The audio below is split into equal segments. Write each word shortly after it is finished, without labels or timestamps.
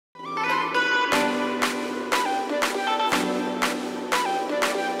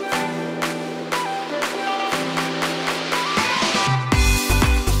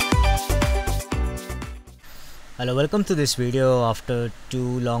Hello, welcome to this video. After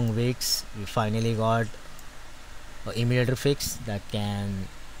 2 long weeks, we finally got an emulator fix that can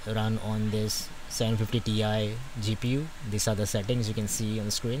run on this 750 Ti GPU. These are the settings you can see on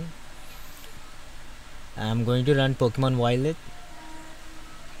the screen. I'm going to run Pokemon Violet.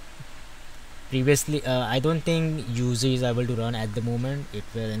 Previously, I don't think Yuzu is able to run at the moment. It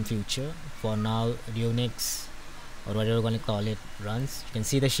will in future. For now, Ryujinx or whatever we're going to call it runs. You can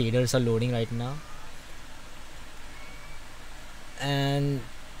see the shaders are loading right now. And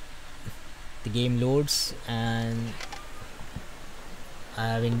the game loads, and I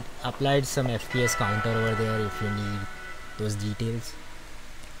have applied some FPS counter over there if you need those details.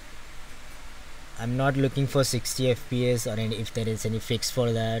 I'm not looking for 60 FPS or if there is any fix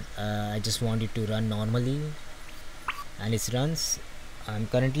for that. I just want it to run normally, and it runs. I'm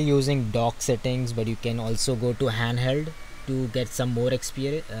currently using dock settings, but you can also go to handheld to get some more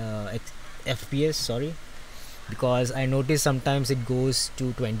FPS, sorry, because I notice sometimes it goes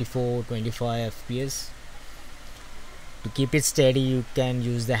to 24-25 FPS. To keep it steady, you can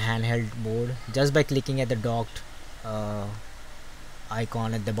use the handheld mode just by clicking at the docked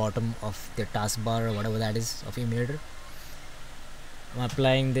icon at the bottom of the taskbar or whatever that is of emulator. I'm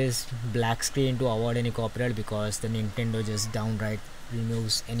applying this black screen to avoid any copyright, because the Nintendo just downright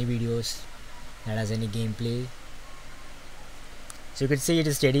removes any videos that has any gameplay. So you can see it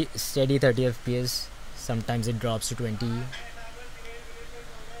is steady 30 FPS. Sometimes it drops to 20.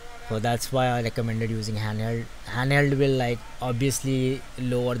 So that's why I recommended using handheld. Handheld will obviously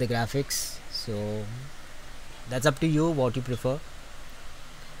lower the graphics, so that's up to you what you prefer.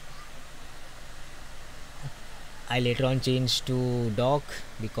 I later on changed to dock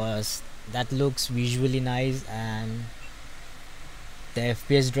because that looks visually nice, and the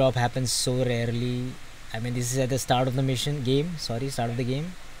FPS drop happens so rarely. I mean, this is at the start of the start of the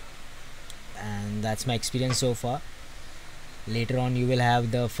game, and that's my experience so far. Later on you will have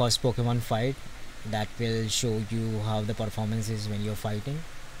the first Pokemon fight that will show you how the performance is when you're fighting.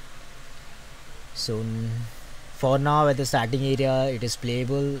 So for now, at the starting area it is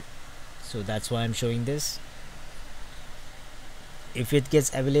playable, so that's why I'm showing this. If it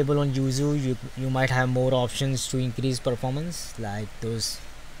gets available on Yuzu, you might have more options to increase performance, like those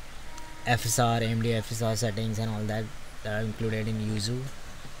FSR, AMD FSR settings and all that are included in Yuzu.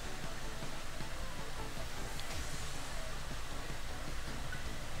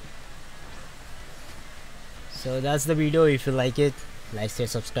 So that's the video. If you like it, like, share,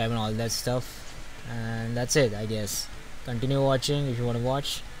 subscribe and all that stuff, and that's it, I guess. Continue watching if you want to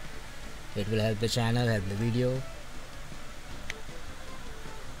watch. It will help the channel, help the video.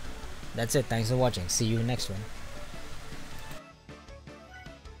 That's it. Thanks for watching. See you next one.